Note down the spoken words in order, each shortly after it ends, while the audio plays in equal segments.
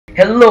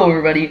Hello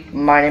everybody,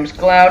 my name is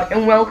Cloud,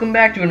 and welcome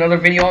back to another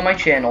video on my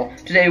channel.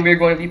 Today we are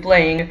going to be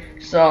playing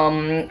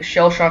some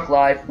Shellshock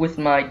Live with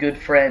my good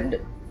friend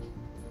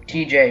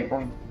TJ,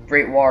 or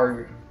Great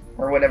Warg,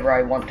 or whatever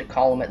I want to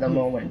call him at the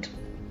moment.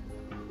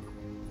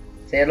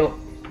 Say hello.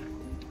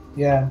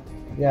 Yeah,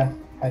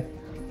 hi.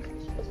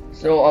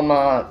 So,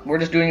 we're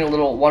just doing a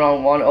little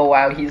one-on-one. Oh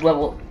wow, he's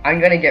level... I'm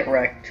gonna get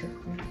wrecked.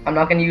 I'm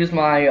not gonna use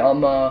my,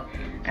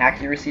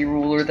 accuracy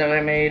ruler that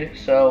I made,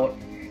 so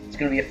it's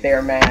gonna be a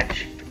fair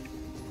match.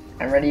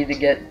 I'm ready to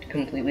get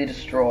completely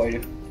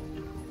destroyed.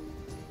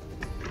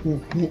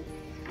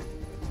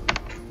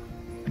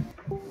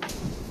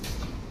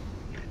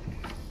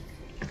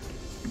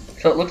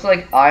 So it looks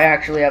like I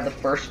actually have the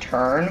first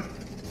turn.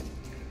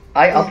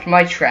 I upped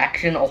my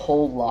traction a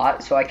whole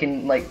lot so I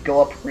can like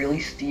go up really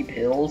steep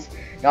hills.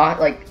 Not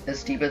like as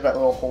steep as that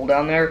little hole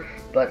down there,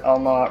 but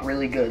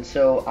really good.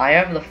 So I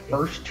have the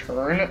first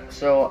turn,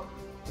 so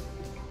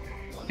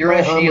you're in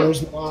a shield.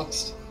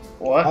 Maxed.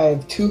 What? I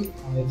have 2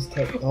 lives.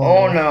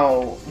 Oh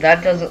no,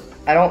 that doesn't.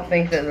 I don't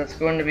think that that's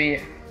going to be.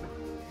 It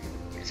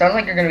sounds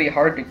like you're going to be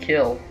hard to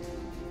kill.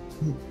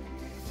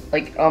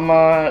 Like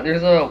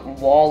there's a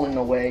wall in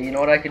the way. You know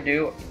what I could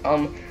do?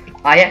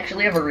 I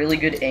actually have a really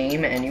good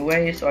aim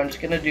anyway, so I'm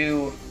just gonna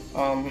do.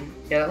 Yeah,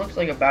 that looks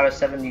like about a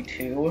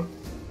 72.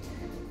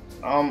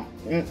 What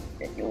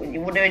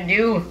do I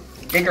do?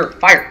 Digger,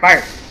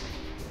 fire!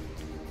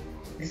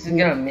 This is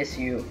gonna miss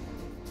you.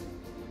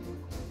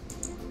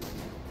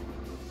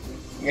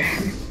 Yeah.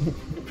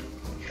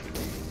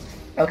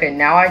 Okay,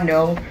 now I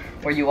know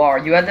where you are.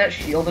 You had that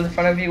shield in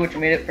front of you, which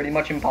made it pretty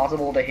much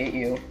impossible to hit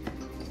you.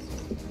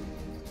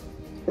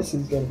 This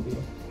is gonna be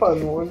a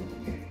fun one.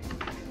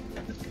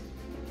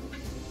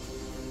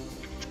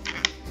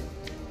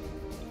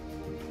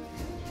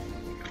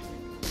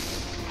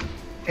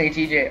 Hey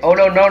TJ. Oh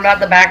no,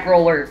 not the back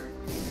roller.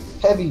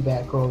 Heavy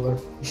back roller.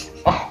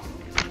 Oh.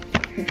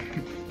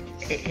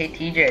 Hey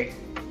TJ.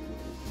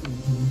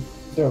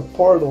 There are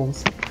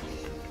portals.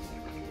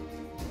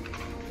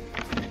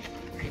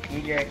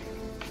 TJ,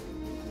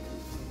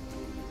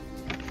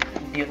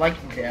 do you like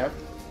death?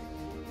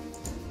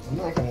 I'm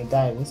not gonna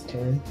die this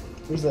turn.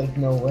 There's like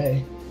no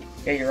way.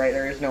 Yeah, you're right,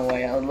 there is no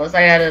way. Unless I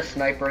had a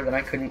sniper, then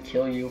I couldn't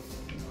kill you.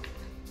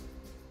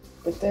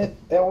 But that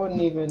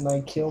wouldn't even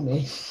like kill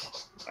me.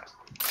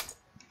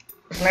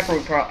 A sniper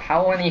would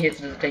how many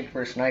hits does it take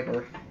for a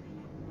sniper?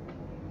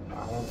 I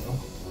don't know.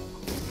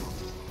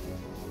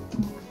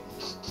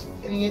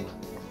 Dang it.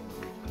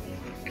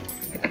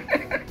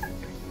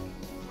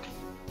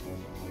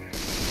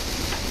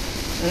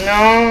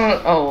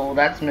 No! Oh,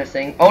 that's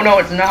missing. Oh no,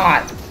 it's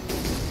not!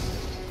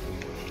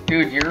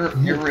 Dude, you're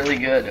really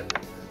good.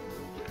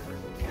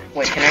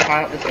 Wait, can I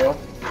climb up this hill?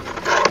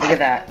 Look at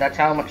that. That's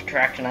how much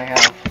traction I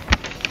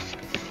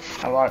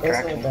have. A lot of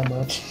traction. That's not that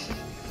much.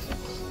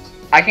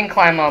 I can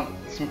climb up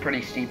some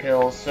pretty steep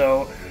hills,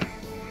 so...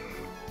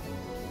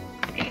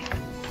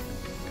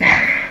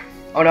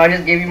 Oh no, I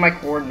just gave you my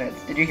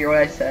coordinates. Did you hear what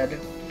I said?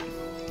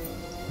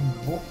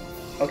 No.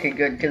 Okay,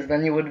 good, because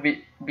then you would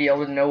be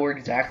able to know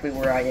exactly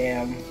where I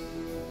am.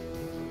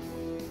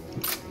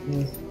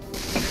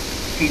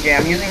 TJ,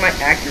 I'm using my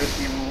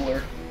accuracy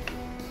ruler.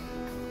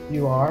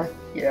 You are?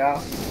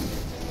 Yeah.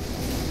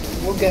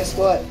 Well, guess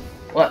what?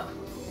 What?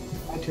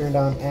 I turned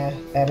on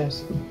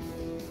Addis.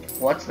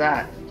 What's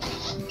that?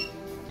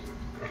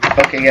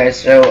 Okay, guys,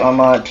 so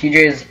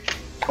TJ's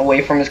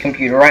away from his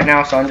computer right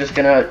now, so I'm just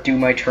gonna do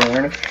my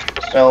turn.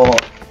 So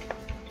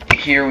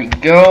here we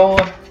go.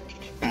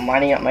 I'm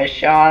lining up my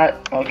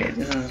shot. Okay,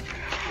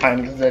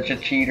 I'm such a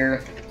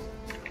cheater.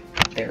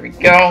 There we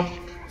go.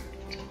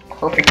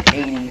 Perfect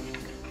 80.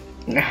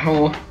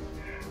 Now,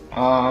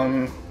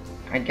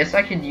 I guess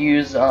I could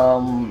use,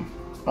 I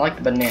like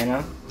the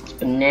banana. It's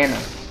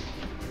banana.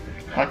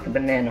 I like the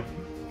banana.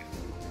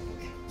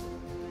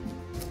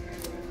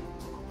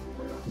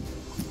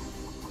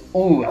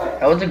 Ooh,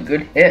 that was a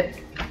good hit.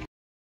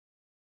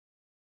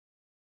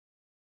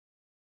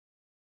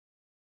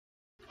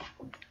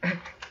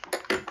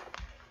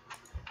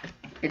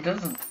 It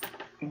doesn't.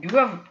 You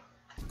have.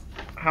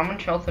 How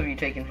much health have you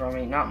taken from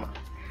me? Not much.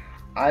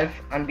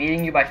 I'm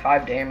beating you by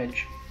 5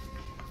 damage.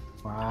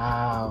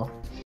 Wow.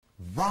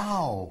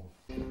 Wow.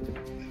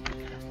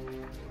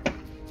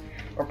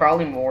 Or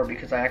probably more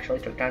because I actually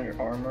took down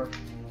your armor.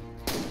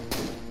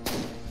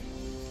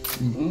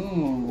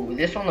 Ooh,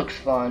 this one looks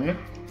fun.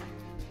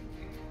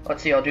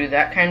 Let's see, I'll do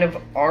that kind of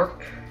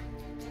arc.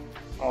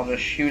 I'll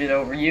just shoot it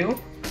over you.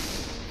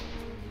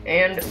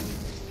 And...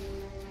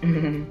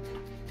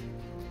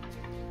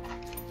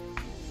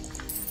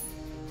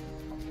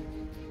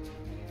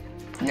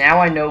 now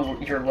I know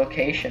your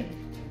location.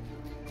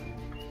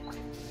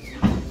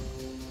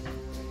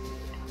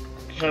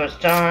 So it's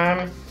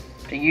time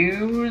to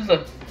use...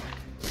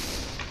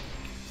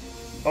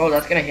 Oh,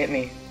 that's gonna hit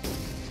me.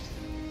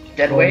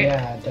 Dead weight?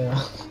 Yeah, duh.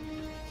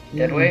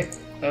 Dead weight?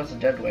 That was a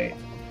dead weight.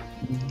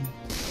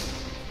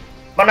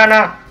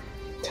 Banana!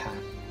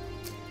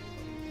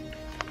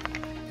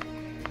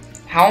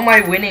 How am I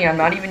winning? I'm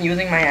not even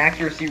using my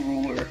accuracy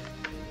ruler.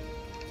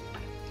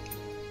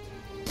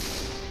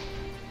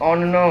 Oh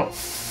no no.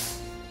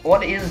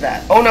 What is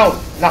that? Oh no,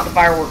 not the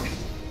fireworks.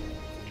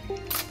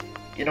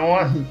 You know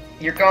what?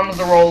 Here comes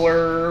the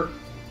roller.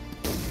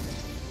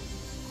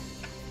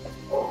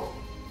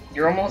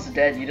 You're almost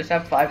dead. You just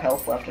have 5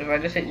 health left. If I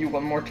just hit you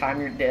one more time,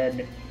 you're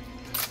dead.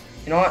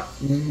 You know what?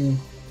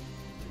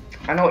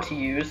 I know what to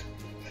use.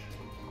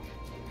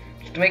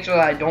 Just to make sure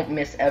that I don't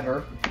miss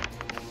ever.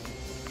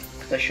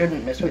 Because I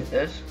shouldn't miss with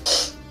this.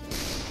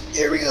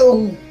 Here we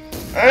go.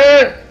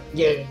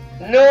 Yeah.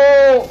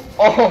 No!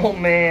 Oh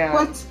man.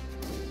 What?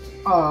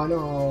 Oh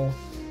no.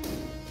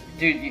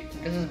 Dude,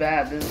 this is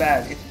bad. This is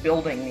bad. It's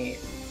building me.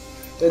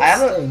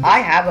 That's I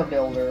have a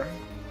builder.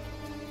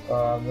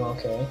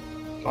 Okay.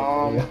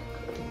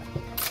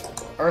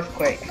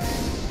 Earthquake.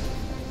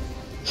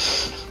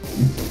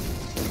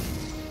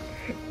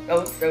 That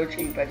was so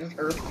cheap. I just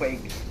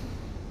earthquaked.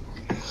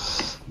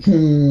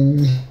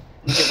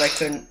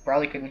 Because I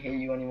probably couldn't hit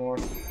you anymore.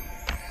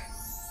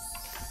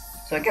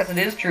 So I guess it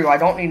is true. I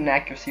don't need an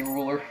accuracy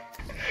ruler.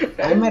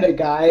 I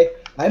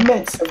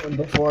met someone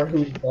before who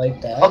was like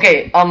that.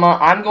 Okay,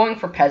 I'm going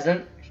for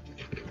peasant.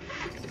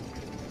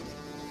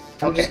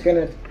 I'm just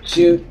gonna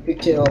shoot to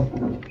kill.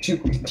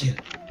 Shoot to kill.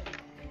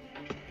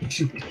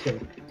 Shoot to kill.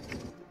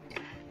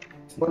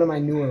 One of my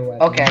newer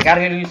weapons. Okay, I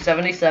gotta do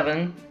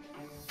 77.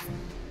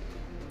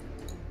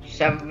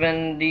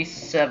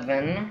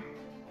 77.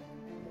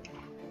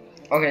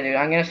 Okay, dude,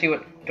 I'm gonna see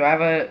what. Do I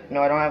have a.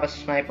 No, I don't have a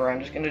sniper. I'm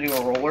just gonna do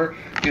a roller.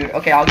 Dude,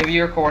 okay, I'll give you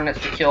your coordinates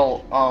to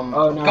kill. Oh,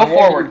 no, go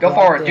forward, go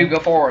forward, dude, go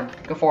forward.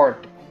 Go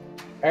forward.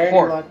 I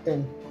already locked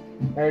in.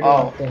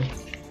 Locked in.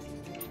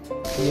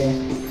 Yeah.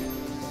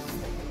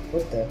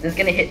 What the? This is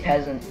gonna hit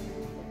peasant.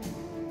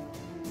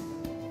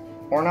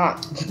 Or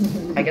not.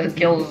 I guess it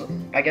kills.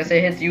 I guess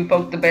it hits you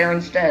poke the bear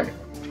instead.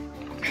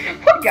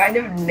 What kind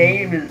of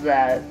name is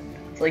that?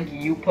 It's like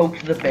you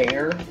poked the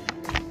bear.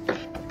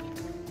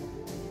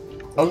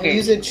 Okay.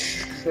 Use a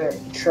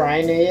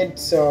trinade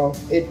so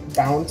it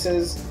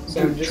bounces.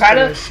 So Dude, I'm just try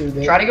gonna shoot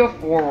it. Try to go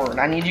forward.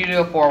 I need you to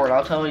go forward.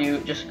 I'll tell you.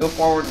 Just go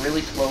forward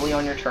really slowly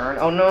on your turn.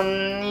 Oh no!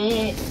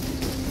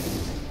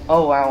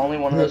 Oh wow! Only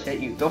one of those hit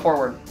you. Go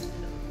forward.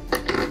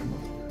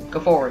 Go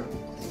forward.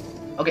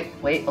 Okay.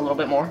 Wait. A little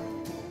bit more.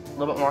 A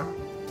little bit more.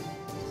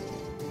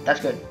 That's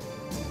good.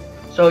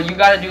 So you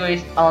gotta do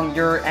a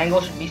your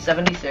angle should be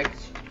 76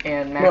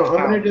 and max No, I'm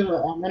power.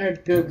 gonna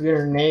do a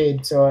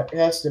grenade so it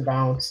has to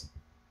bounce.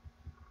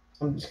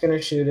 I'm just gonna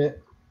shoot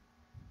it.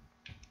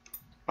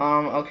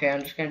 Okay,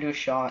 I'm just gonna do a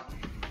shot.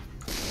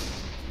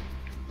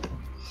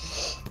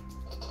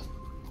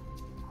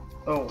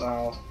 Oh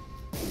wow.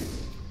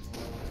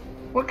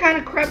 What kind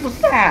of crap was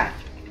that?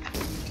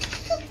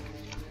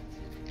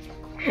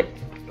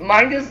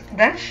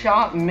 That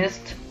shot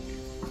missed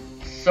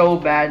so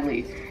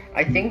badly.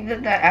 I think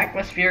that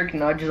atmospheric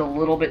nudge is a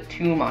little bit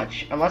too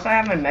much. Unless I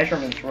have my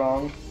measurements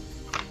wrong.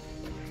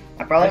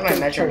 I probably have my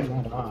measurements.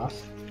 Turn that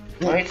off.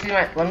 Let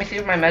me see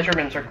if my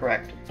measurements are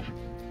correct.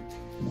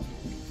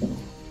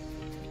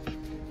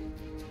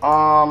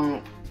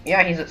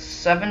 Yeah, he's at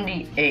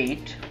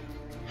 78.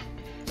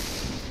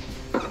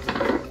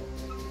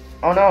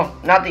 Oh no,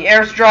 not the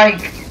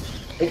airstrike!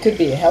 It could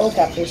be a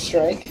helicopter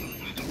strike.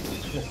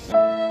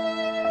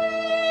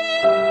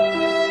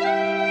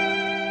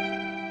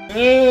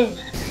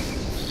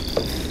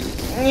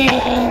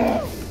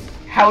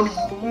 How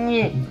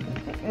did...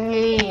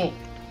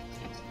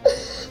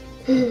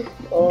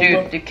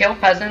 Dude, to kill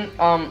peasant,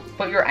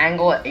 put your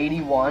angle at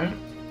 81.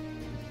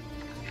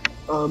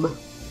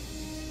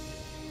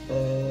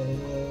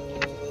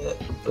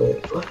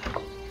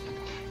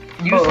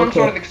 Use some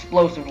sort of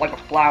explosive, like a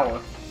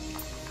flower.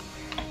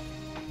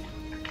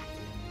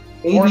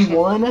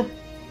 81?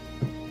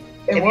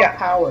 And what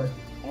power?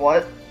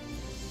 What?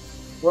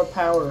 What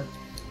power?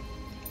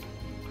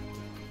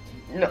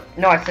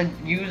 No, I said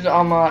use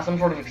some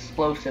sort of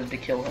explosive to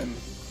kill him.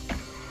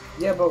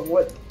 Yeah, but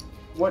what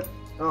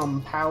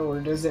power?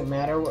 Does it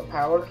matter what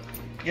power?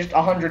 Just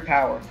 100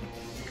 power.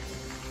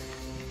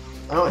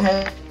 I don't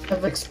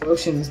have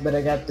explosions, but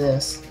I got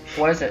this.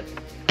 What is it?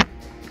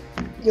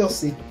 You'll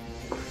see.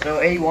 So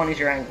 81 is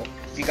your angle.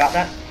 You got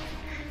that?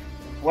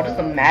 What does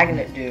the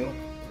magnet do?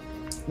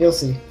 You'll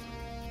see.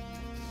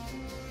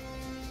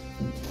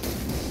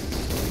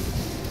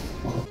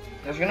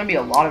 There's gonna be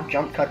a lot of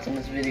jump cuts in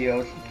this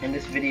video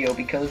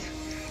because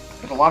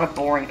there's a lot of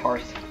boring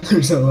parts.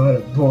 There's a lot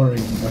of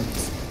boring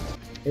parts.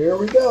 Here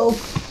we go.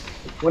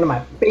 One of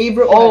my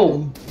favorite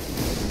weapons.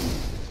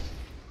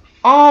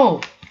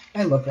 Oh!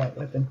 I love that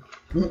weapon.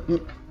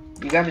 You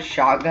got a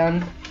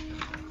shotgun?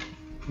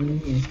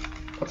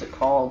 What's it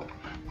called?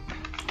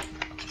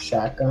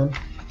 Shotgun.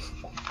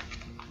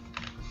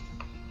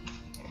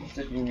 What's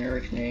the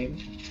generic name?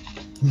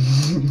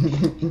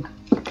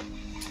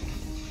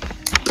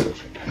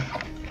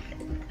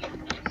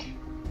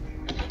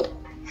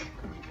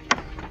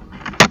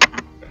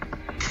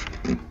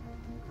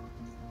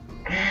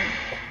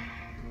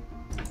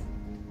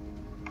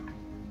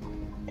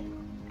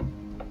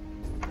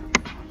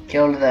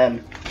 Kill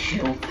them.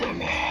 Kill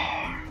them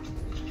all.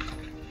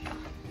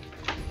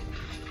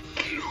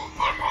 Kill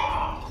them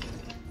all.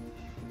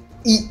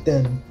 Eat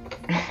them.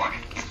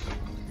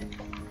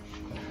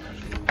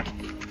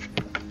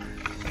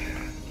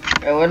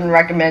 I wouldn't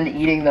recommend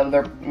eating them.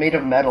 They're made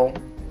of metal.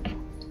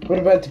 What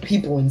about the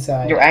people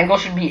inside? Your angle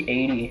should be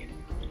 80.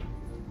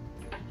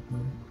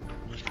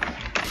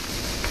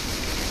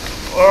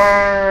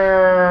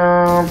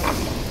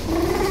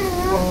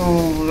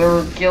 Oh,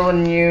 they're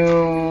killing you.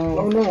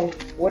 Oh no.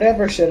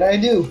 Whatever should I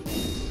do?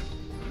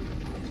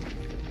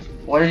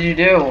 What did you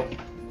do?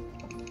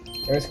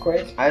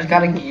 Earthquake? I just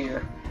got a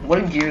gear. What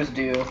do gears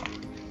do?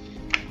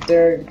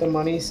 They're the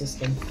money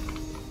system.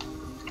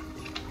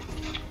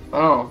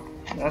 Oh,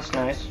 that's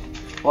nice.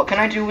 What can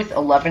I do with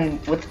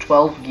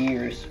 12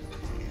 gears?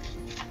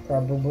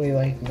 Probably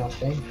like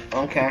nothing.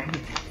 Okay.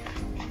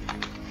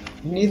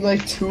 You need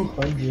like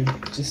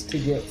 200 just to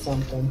get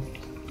something.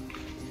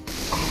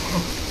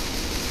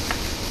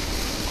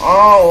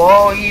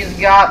 Oh, he's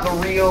got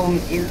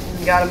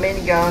he's got a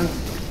minigun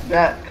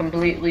that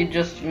completely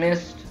just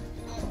missed.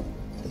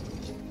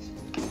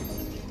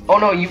 Oh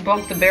no, you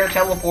poked the bear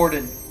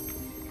teleported.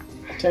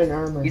 10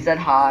 armor. He said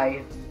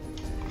hi.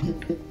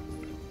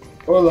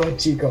 Hola,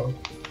 chico.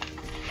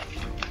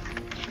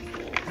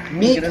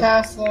 Mi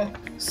casa,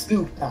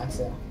 su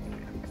casa.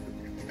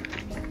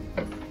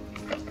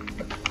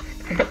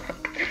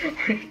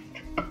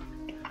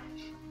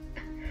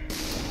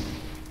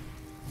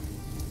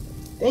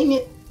 Dang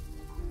it.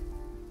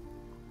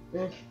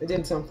 I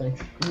did something.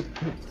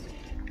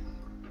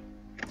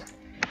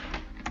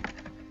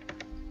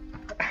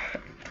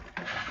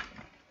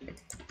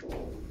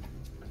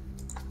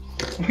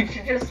 We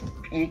should just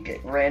speak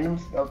at random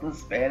stuff in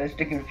Spanish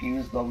to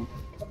confuse them.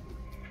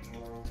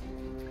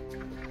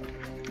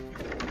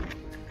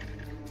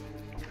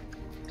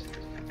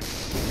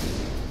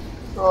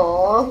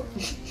 Aww.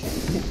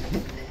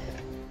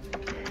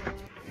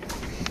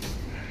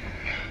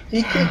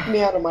 He kicked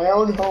me out of my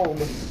own home.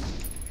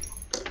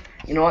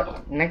 You know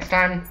what? Next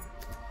time,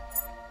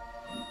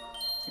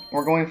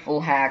 we're going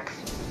full hacks.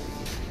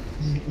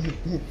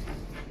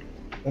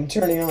 I'm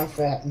turning off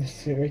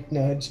atmospheric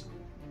nudge.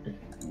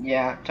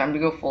 Yeah, time to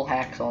go full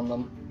hacks on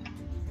them.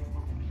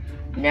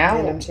 Now,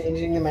 And I'm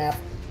changing the map.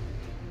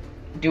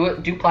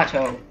 do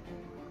plateau.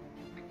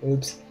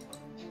 Oops.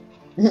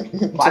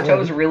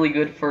 Plateau is really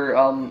good for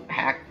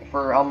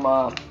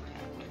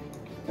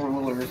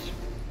rulers.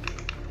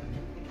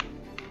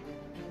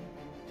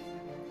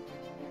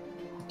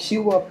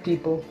 Queue up,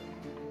 people.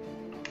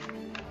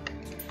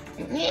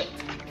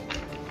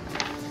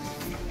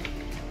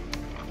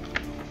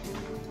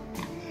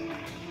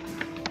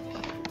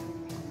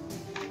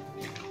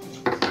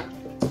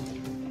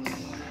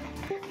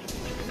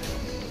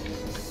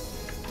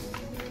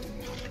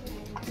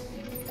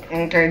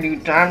 Okay,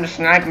 dude, time to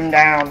snipe him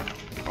down.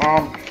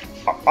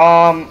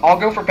 I'll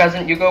go for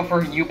peasant. You go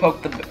for you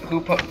poke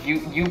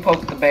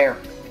the bear.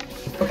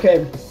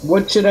 Okay,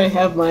 what should I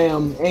have my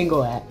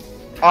angle at?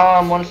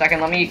 1 second.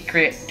 Let me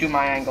do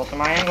my angle. So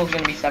my angle is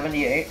gonna be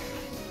 78.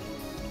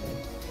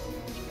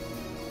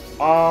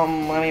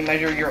 Let me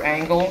measure your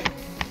angle.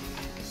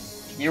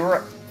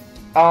 You're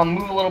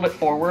move a little bit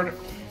forward.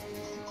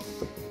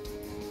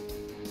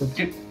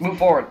 Dude, move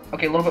forward.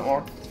 Okay, a little bit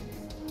more.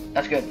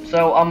 That's good.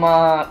 So,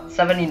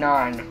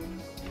 79.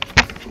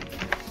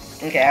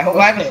 Okay, I hope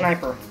I have a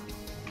sniper.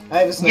 I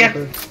have a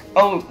sniper. Yeah.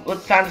 Oh,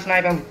 it's time to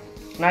snipe him.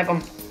 Snipe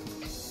him.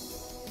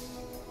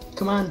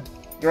 Come on.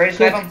 You ready to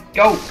snipe him?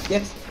 Go!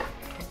 Yes.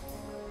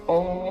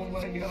 Oh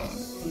my god.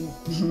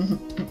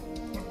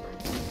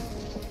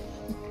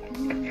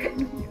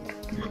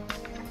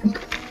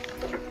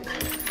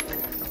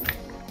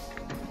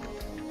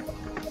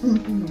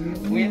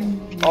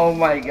 Oh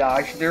my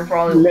gosh, they're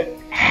probably...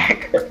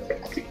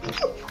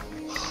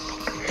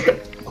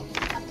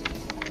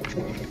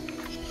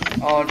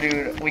 Oh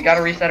dude, we gotta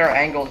reset our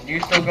angles.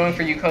 You're still going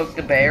for you poke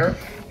the bear?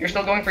 You're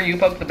still going for you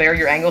poke the bear,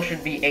 your angle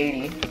should be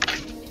 80.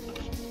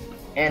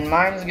 And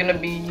mine's gonna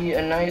be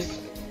a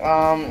nice,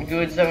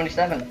 good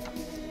 77.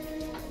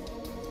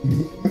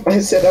 I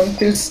said I'm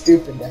too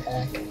stupid to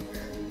hack.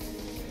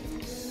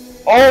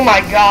 Oh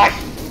my gosh!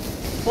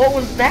 What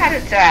was that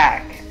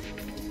attack?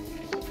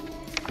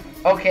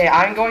 Okay,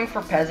 I'm going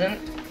for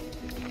peasant.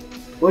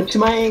 What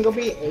should my angle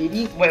be?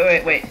 80?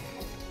 Wait.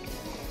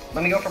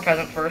 Let me go for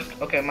peasant first.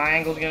 Okay, my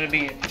angle's gonna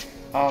be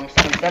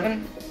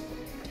 77.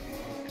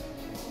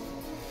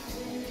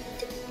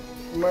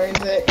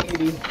 Mine's at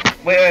 80.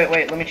 Wait,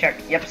 let me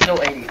check. Yep,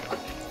 still 80.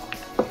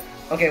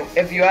 Okay,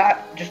 if you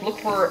just look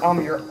for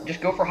just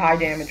go for high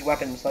damage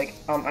weapons. Like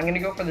I'm gonna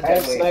go for the I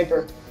have deadweight.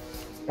 sniper.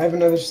 I have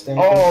another sniper.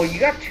 Oh, you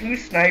got 2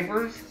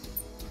 snipers?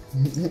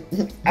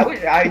 I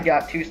wish I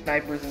got 2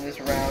 snipers in this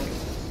round.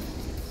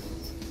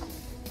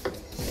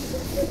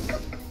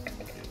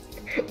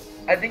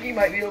 I think he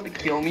might be able to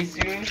kill me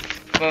soon,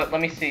 but let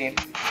me see.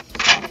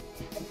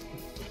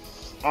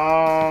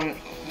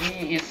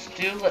 He is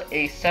still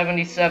a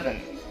 77.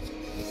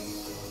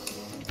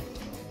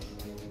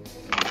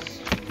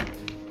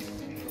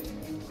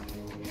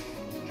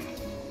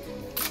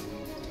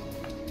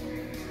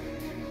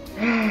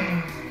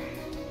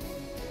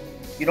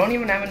 You don't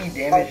even have any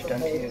damage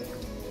done to you.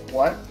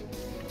 What?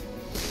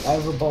 I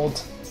have a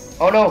bolt.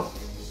 Oh no!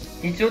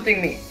 He's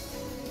shooting me.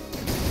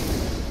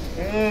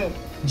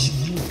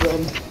 GG,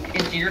 friend.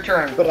 It's your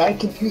turn. But I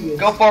can do this.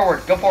 Go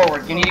forward, go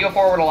forward. You need to go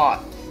forward a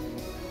lot.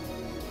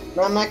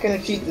 No, I'm not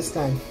gonna cheat this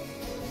time.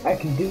 I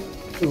can do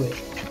it.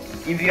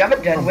 If you have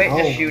a dead weight,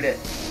 just shoot it.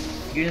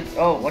 Use it.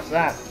 Oh, what's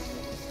that?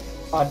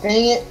 Aw,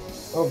 dang it.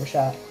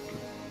 Overshot.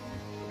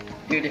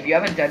 Dude, if you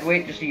have a dead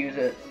weight, just use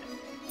it.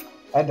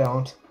 I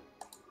don't.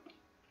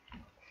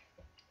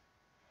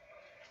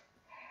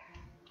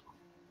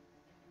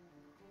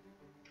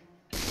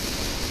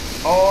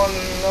 Oh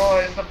no,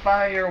 it's the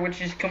fire,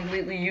 which is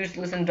completely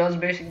useless and does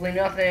basically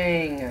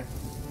nothing.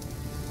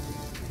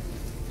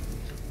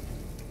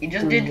 He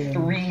just did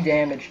 3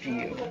 damage to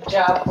you. Good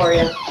job for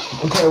you.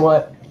 Okay,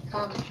 what?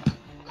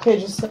 Okay,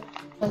 just...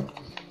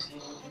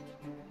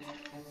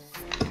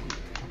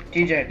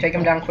 TJ, take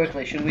him down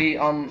quickly. Should we,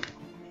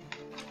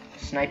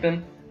 snipe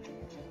him?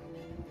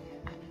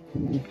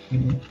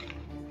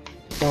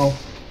 No.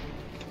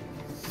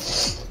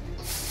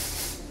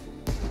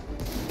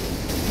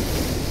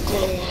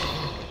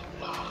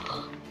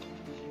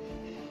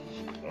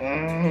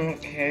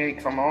 Okay,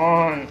 come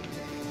on.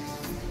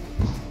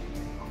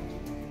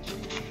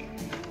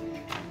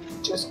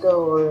 Just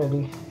go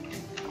already.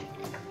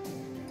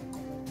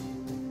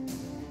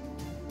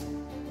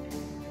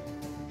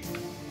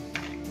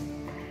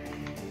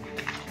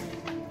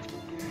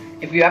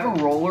 If you have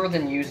a roller,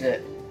 then use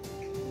it.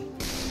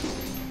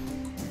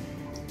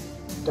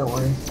 Don't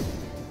worry.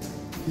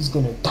 He's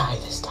gonna die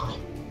this time.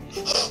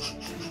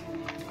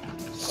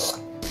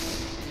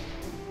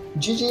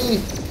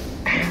 GG!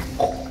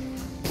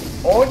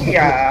 Oh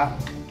yeah!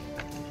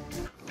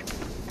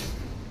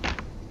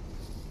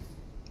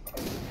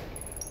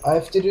 I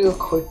have to do a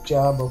quick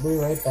job. I'll be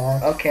right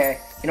back. Okay,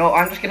 you know,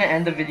 I'm just gonna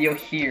end the video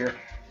here.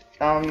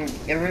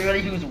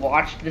 Everybody who's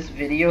watched this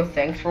video,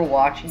 thanks for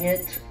watching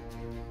it.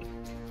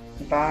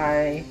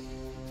 Bye.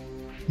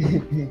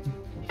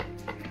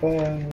 Bye.